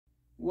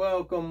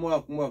Welcome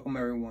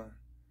everyone.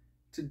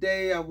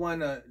 Today I want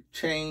to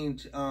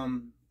change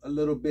a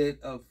little bit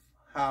of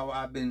how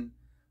I've been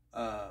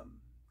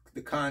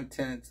the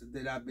contents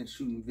that I've been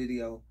shooting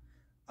video.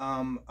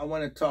 I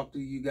want to talk to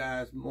you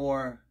guys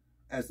more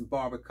as a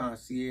barber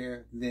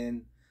concierge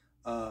than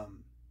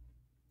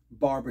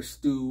Barber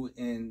Stew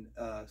and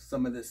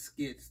some of the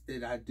skits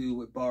that I do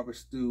with Barber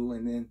Stew,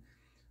 and then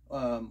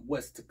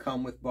what's to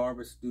come with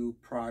Barber Stew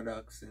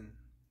products and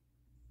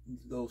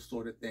those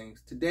sort of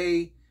things.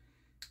 Today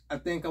I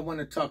think I want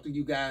to talk to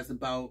you guys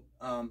about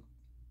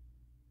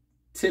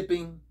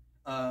tipping,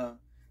 the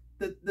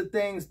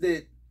things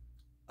that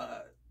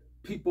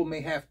people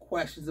may have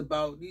questions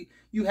about.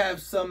 You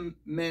have some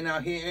men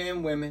out here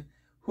and women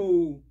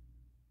who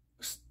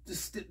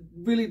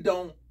really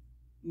don't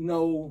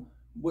know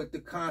what the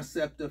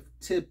concept of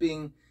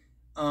tipping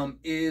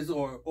is,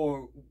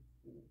 or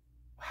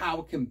how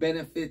it can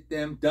benefit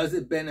them. Does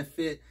it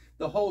benefit?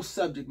 The whole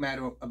subject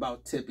matter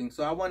about tipping.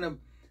 So I want to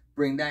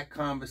bring that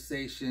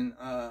conversation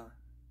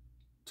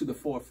to the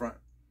forefront.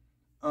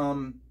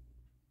 You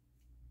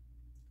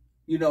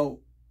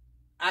know,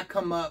 I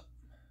come up,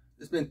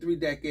 it's been 3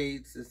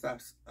 decades since I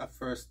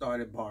first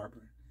started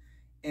barbering.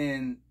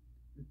 And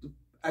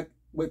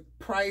with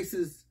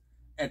prices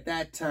at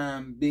that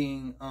time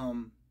being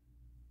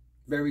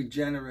very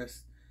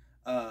generous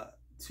to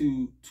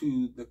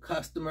the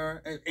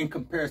customer in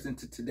comparison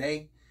to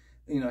today.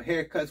 You know,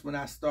 haircuts when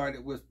I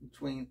started was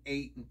between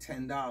 $8 and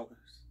 $10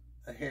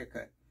 a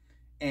haircut.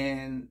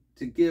 And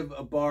to give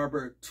a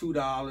barber $2,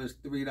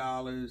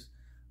 $3,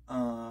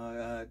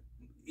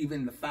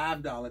 even the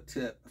 $5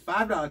 tip. A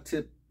 $5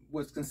 tip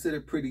was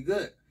considered pretty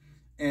good.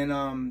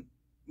 And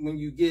when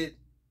you get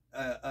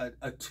a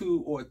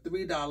 $2 or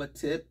 $3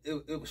 tip,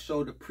 it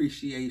showed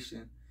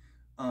appreciation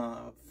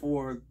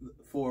for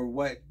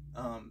what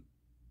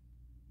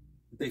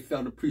they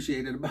felt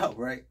appreciated about,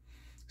 right?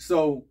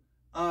 So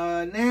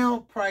now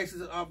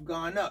prices have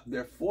gone up.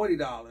 They're $40,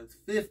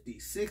 $50,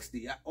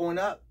 $60 on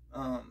up.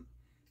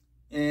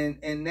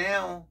 And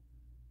now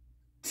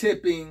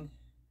tipping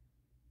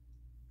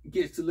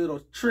gets a little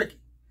tricky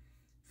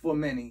for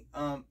many.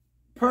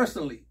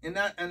 Personally, and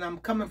I'm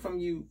coming from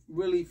you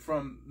really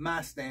from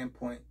my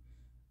standpoint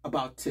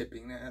about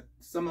tipping. Now,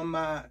 some of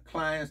my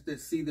clients that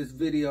see this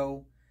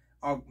video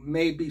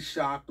may be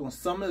shocked on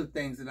some of the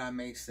things that I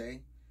may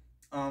say.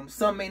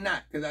 Some may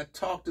not, because I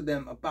talk to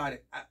them about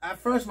it.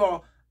 First of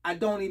all, I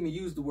don't even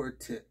use the word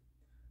tip.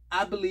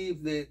 I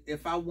believe that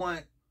if I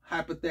want,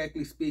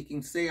 hypothetically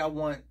speaking, say I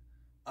want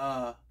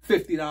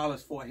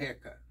 $50 for a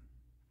haircut,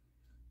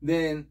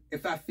 then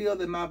if I feel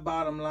that my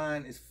bottom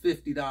line is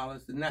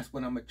 $50, then that's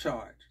what I'm gonna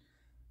charge.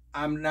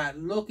 I'm not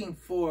looking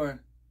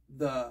for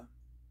the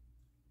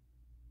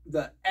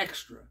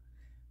extra,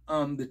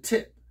 the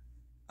tip.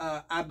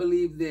 I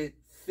believe that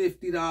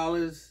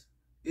 $50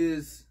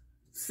 is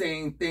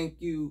saying thank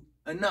you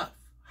enough,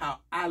 how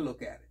I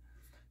look at it.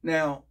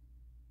 Now,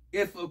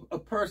 if a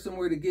person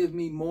were to give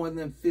me more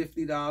than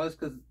 $50,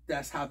 because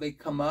that's how they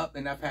come up,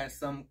 and I've had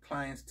some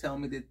clients tell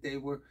me that they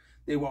were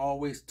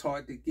always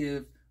taught to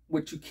give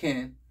what you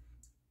can,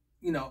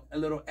 you know, a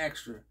little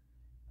extra.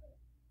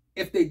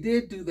 If they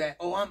did do that,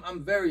 oh,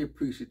 I'm very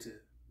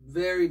appreciative,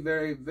 very,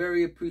 very,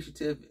 very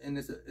appreciative, and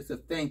it's a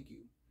thank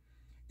you.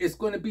 It's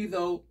going to be,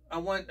 though, I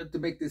want to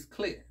make this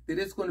clear, that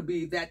it's going to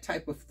be that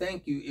type of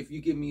thank you if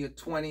you give me a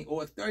 $20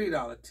 or a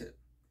 $30 tip.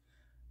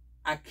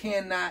 I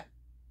cannot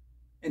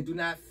and do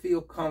not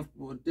feel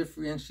comfortable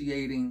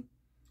differentiating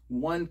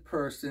one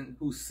person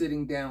who's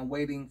sitting down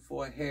waiting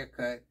for a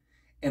haircut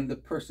and the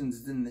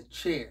person's in the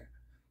chair.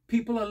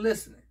 People are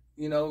listening.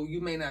 You know,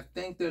 you may not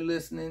think they're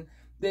listening.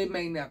 They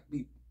may not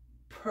be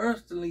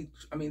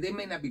they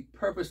may not be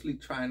purposely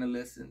trying to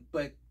listen,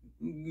 but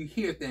you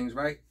hear things,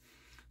 right?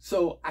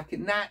 So I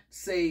cannot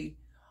say,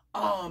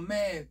 oh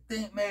man,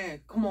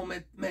 come on,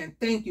 man,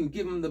 thank you.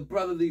 Give them the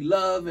brotherly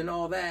love and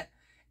all that,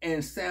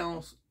 and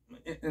sounds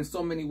in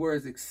so many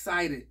words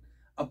excited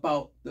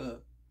about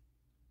the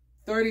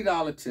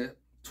 $30 tip,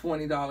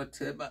 $20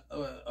 tip,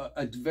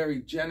 a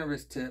very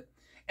generous tip,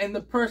 and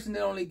the person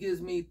that only gives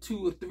me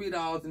 $2 or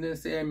 $3 and then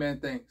say, hey man,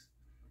 thanks,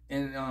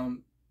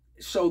 and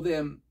show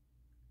them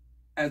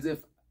as if,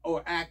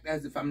 or act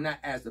as if I'm not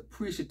as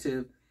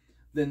appreciative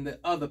than the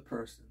other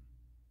person.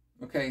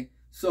 Okay,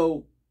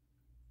 so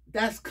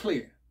that's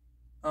clear.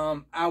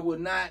 I will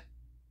not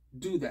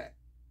do that.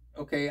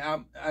 Okay,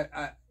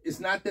 it's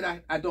not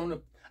that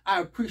I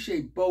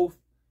appreciate both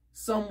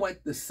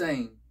somewhat the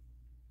same.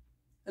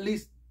 At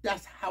least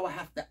that's how I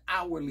have to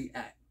outwardly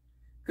act,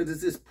 because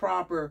it's just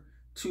proper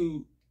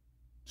to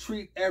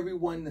treat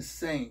everyone the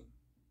same.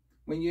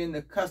 When you're in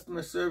the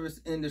customer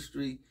service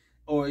industry,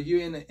 or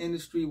you're in an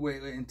industry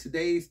where in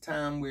today's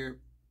time where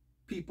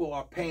people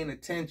are paying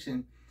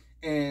attention,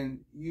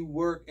 and you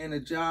work in a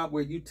job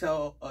where you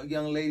tell a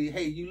young lady,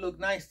 hey, you look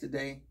nice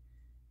today,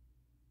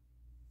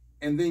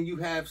 and then you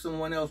have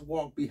someone else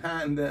walk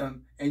behind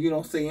them and you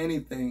don't say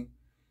anything,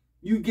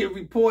 you get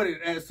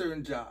reported at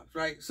certain jobs,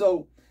 right?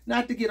 So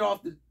not to get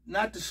off the,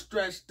 not to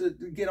stretch to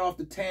get off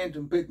the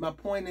tangent, but my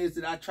point is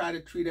that I try to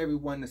treat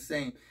everyone the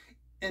same.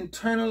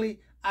 internally,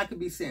 I could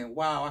be saying,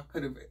 wow,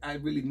 I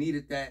really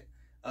needed that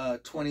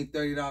 $20,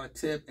 $30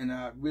 tip, and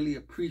I really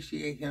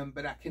appreciate him,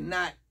 but I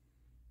cannot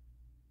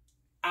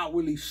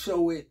outwardly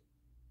show it.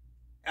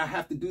 I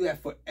have to do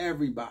that for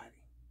everybody.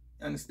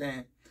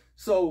 Understand?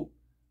 So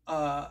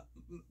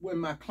when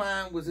my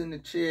client was in the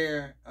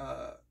chair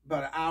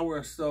about an hour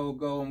or so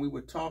ago, and we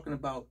were talking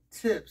about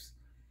tips,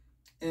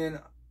 and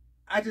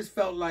I just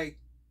felt like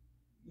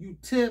you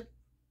tip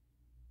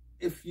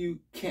if you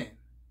can.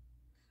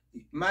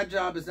 My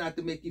job is not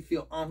to make you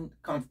feel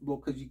uncomfortable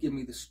because you give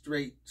me the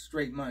straight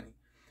money.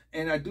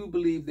 And I do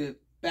believe that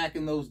back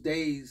in those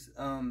days,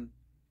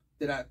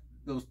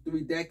 those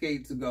 3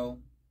 decades ago,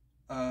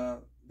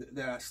 that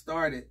I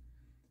started,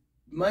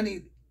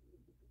 money,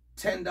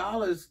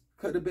 $10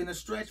 could have been a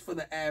stretch for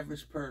the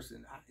average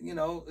person. You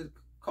know, the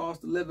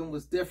cost of living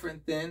was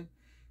different then,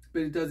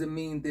 but it doesn't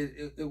mean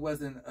that it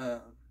wasn't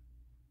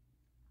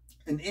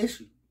an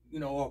issue, you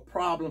know, or a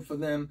problem for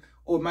them,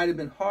 or it might have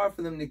been hard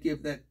for them to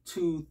give that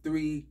 $2,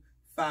 $3,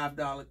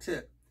 $5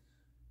 tip.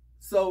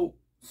 So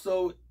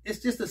it's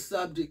just a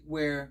subject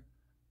where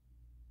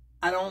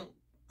I'm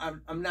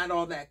not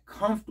all that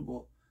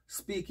comfortable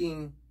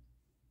speaking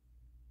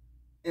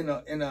in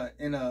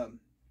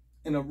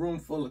a room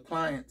full of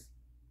clients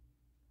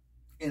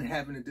and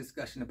having a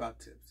discussion about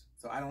tips.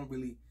 So I don't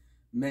really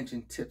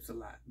mention tips a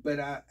lot. But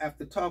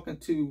after talking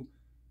to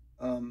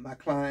my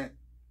client,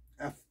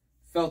 I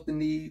felt the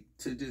need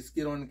to just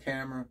get on the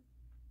camera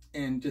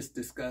and just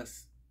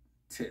discuss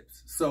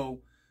tips.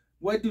 So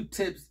what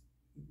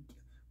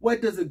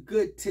does a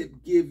good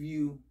tip give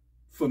you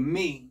for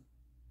me?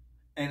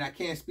 And I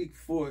can't speak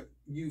for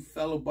you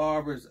fellow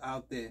barbers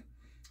out there,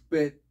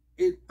 but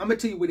I'm going to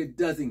tell you what it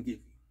doesn't give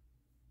you.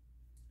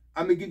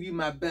 I'm going to give you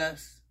my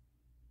best,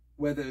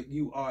 whether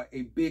you are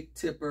a big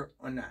tipper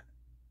or not.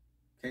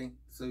 Okay?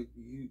 So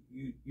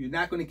you're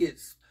not going to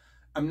get,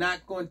 I'm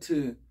not going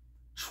to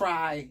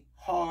try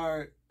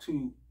hard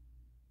to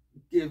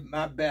give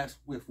my best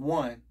with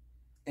one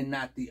and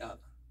not the other.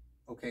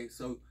 Okay?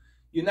 So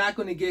you're not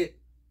going to get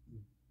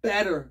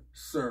better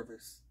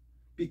service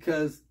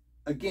because,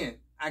 again,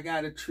 I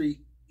got to treat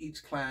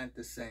each client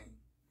the same.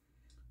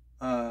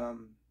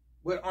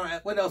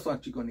 What else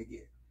aren't you going to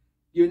get?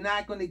 You're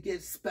not going to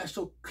get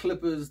special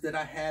clippers that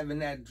I have in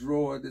that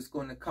drawer that's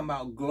going to come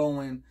out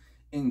glowing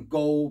in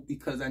gold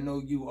because I know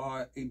you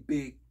are a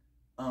big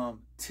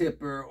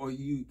tipper, or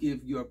you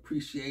give your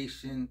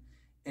appreciation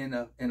in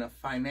a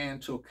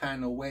financial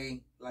kind of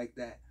way like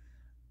that.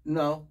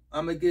 No,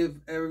 I'm going to give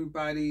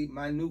everybody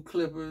my new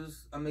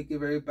clippers. I'm going to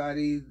give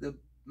everybody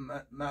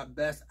my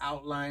best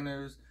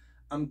outliners.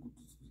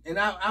 And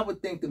I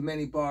would think that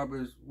many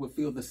barbers would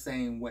feel the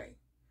same way.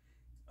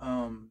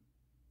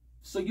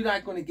 So you're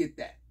not going to get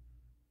that,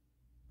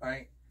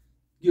 right?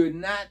 You're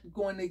not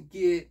going to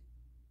get,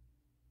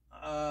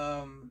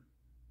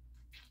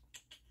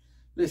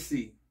 let's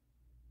see.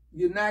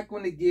 You're not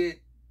going to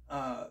get,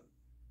 well,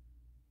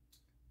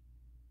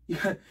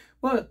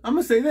 I'm going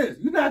to say this.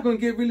 You're not going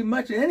to get really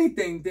much of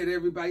anything that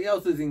everybody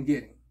else isn't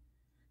getting.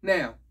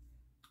 Now,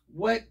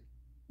 what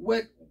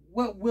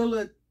will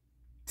a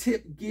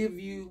tip give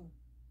you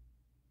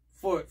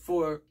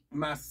for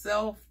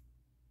myself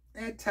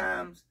at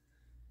times,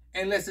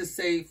 and let's just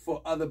say for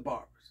other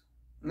barbers?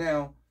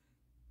 Now,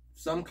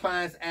 some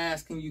clients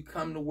ask, can you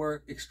come to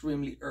work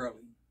extremely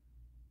early?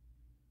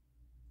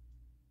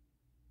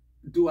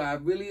 Do I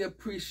really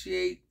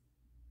appreciate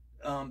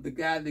the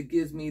guy that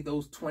gives me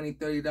those $20,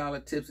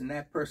 $30 tips and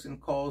that person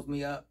calls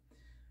me up?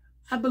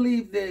 I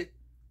believe that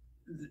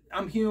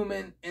I'm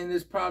human, and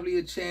there's probably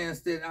a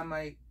chance that I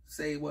might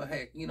say, well,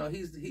 heck, you know,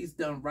 he's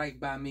done right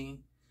by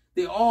me.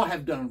 They all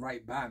have done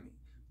right by me.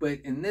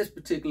 But in this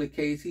particular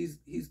case,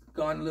 he's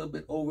gone a little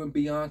bit over and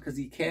beyond because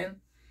he can.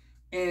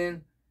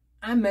 And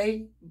I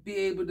may be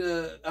able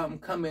to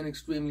come in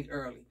extremely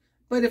early.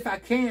 But if I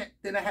can't,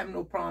 then I have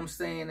no problem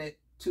saying it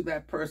to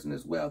that person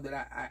as well, that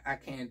I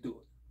can't do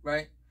it,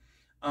 right?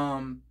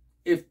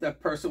 If the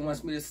person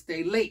wants me to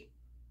stay late,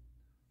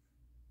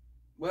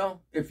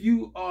 well, if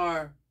you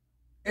are,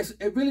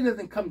 it really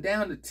doesn't come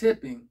down to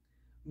tipping.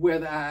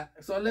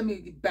 So let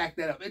me back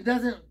that up.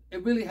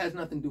 It really has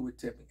nothing to do with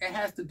tipping. It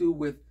has to do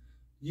with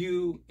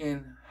you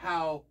and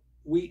how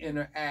we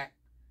interact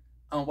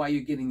while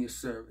you're getting your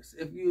service.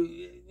 If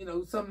you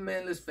know, some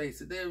men, let's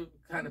face it, they're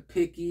kind of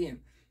picky,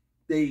 and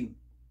they're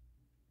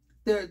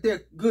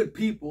good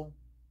people,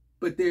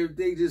 but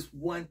they just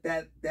want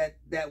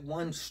that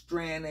one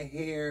strand of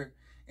hair,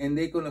 and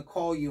they're gonna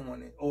call you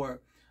on it.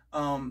 Or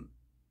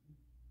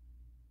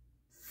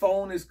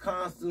phone is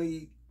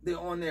constantly, they're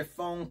on their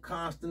phone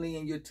constantly,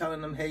 and you're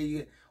telling them,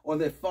 hey, or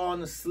they're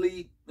falling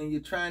asleep, and you're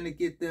trying to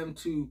get them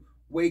to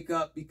wake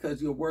up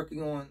because you're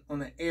working on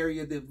an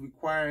area that's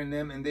requiring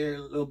them, and they're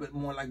a little bit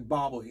more like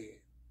bobblehead,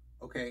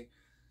 okay?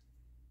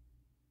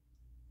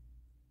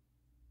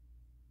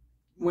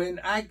 When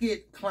I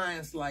get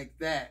clients like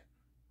that,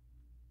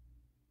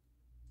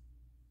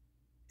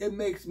 it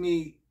makes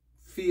me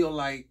feel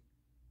like,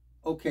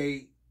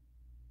 okay,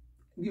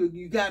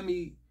 you got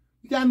me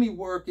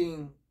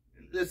working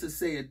let's just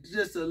say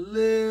just a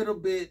little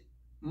bit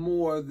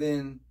more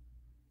than,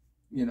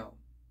 you know,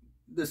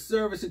 the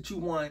service that you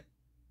want,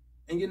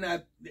 and you're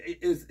not,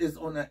 is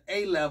on an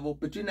A level,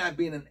 but you're not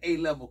being an A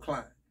level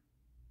client.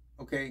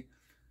 Okay.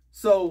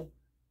 So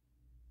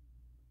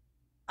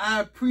I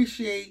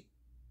appreciate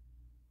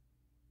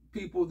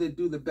people that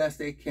do the best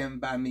they can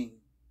by me.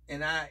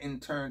 And I, in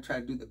turn,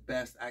 try to do the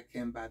best I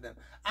can by them.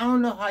 I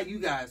don't know how you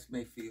guys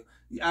may feel.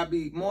 I'd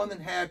be more than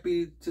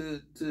happy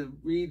to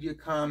read your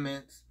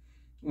comments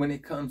when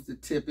it comes to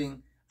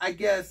tipping. I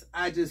guess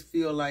I just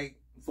feel like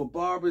for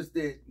barbers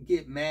that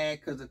get mad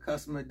because a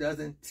customer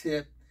doesn't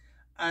tip,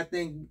 I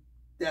think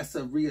that's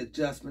a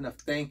readjustment of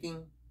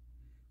thinking.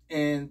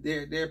 And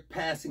they're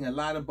passing a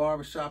lot of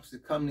barbershops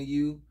that come to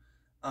you.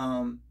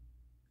 And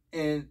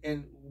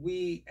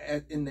we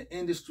in the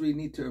industry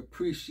need to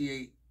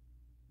appreciate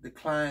the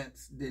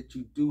clients that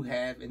you do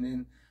have, and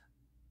then,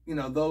 you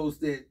know, those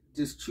that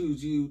just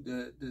choose you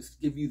to just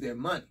give you their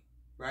money,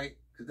 right?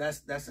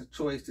 Because that's a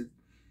choice that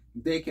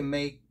they can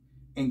make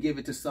and give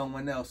it to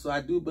someone else. So I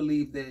do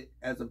believe that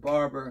as a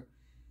barber,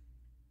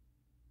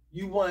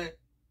 you want,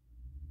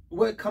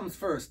 what comes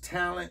first,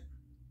 talent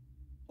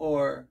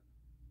or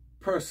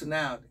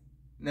personality?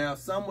 Now,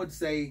 some would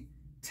say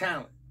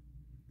talent,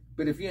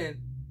 but if you're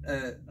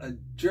a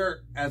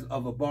jerk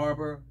of a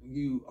barber,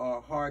 you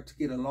are hard to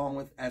get along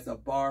with as a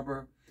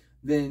barber,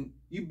 then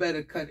you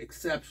better cut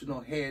exceptional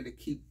hair to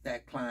keep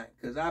that client.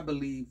 Because I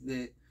believe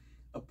that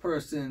a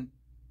person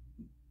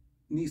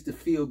needs to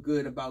feel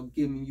good about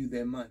giving you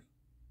their money,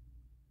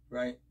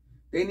 right?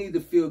 They need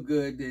to feel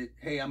good that,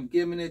 hey, I'm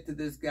giving it to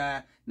this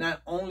guy,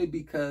 not only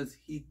because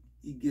he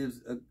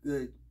gives a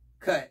good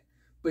cut,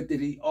 but that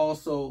he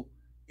also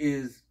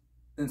is,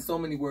 in so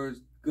many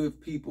words, good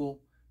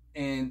people,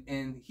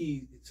 and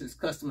his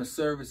customer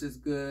service is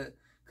good.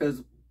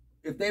 Because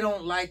if they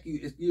don't like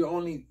you,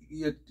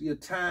 your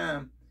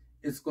time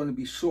is going to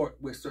be short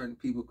with certain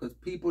people, because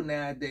people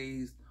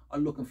nowadays are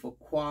looking for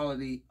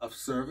quality of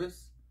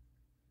service,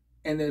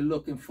 and they're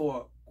looking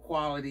for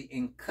quality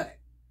in cut,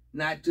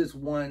 not just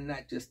one,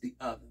 not just the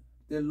other.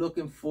 They're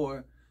looking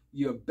for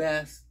your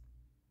best,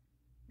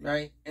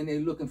 right? And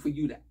they're looking for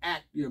you to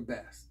act your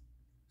best.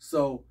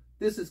 So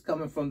this is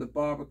coming from the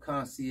Barber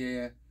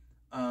Concierge.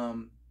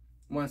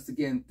 Once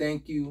again,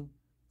 thank you.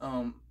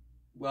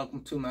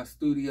 Welcome to my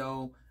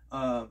studio.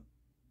 I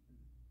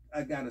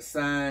got a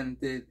sign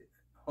that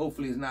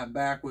hopefully is not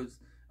backwards,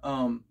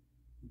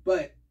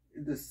 but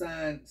the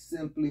sign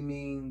simply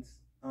means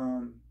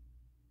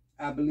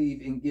I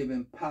believe in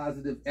giving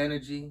positive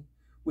energy,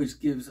 which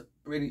gives,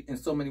 in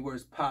so many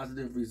words,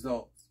 positive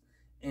results.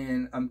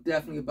 And I'm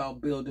definitely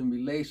about building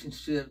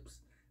relationships,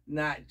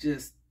 not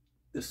just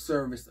the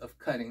service of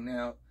cutting.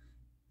 Now,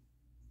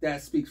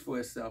 that speaks for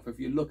itself. If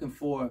you're looking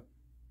for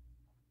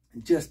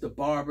just a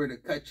barber to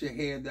cut your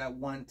hair that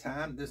one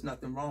time, there's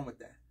nothing wrong with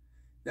that.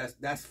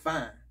 That's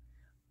fine.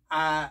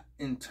 I,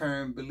 in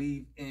turn,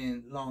 believe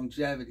in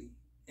longevity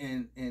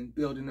and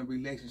building a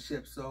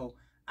relationship so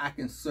I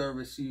can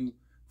service you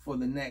for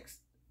the next,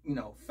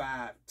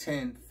 5,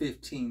 10,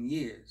 15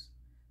 years.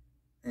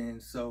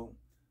 And so,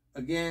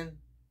 again,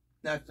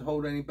 not to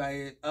hold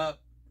anybody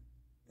up,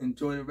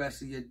 enjoy the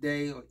rest of your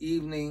day or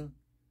evening.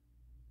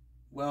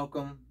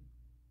 Welcome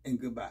and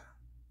goodbye.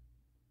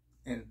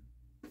 And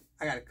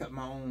I got to cut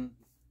my own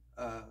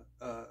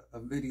a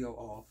video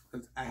off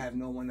because I have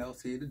no one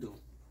else here to do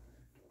it.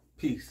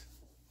 Peace.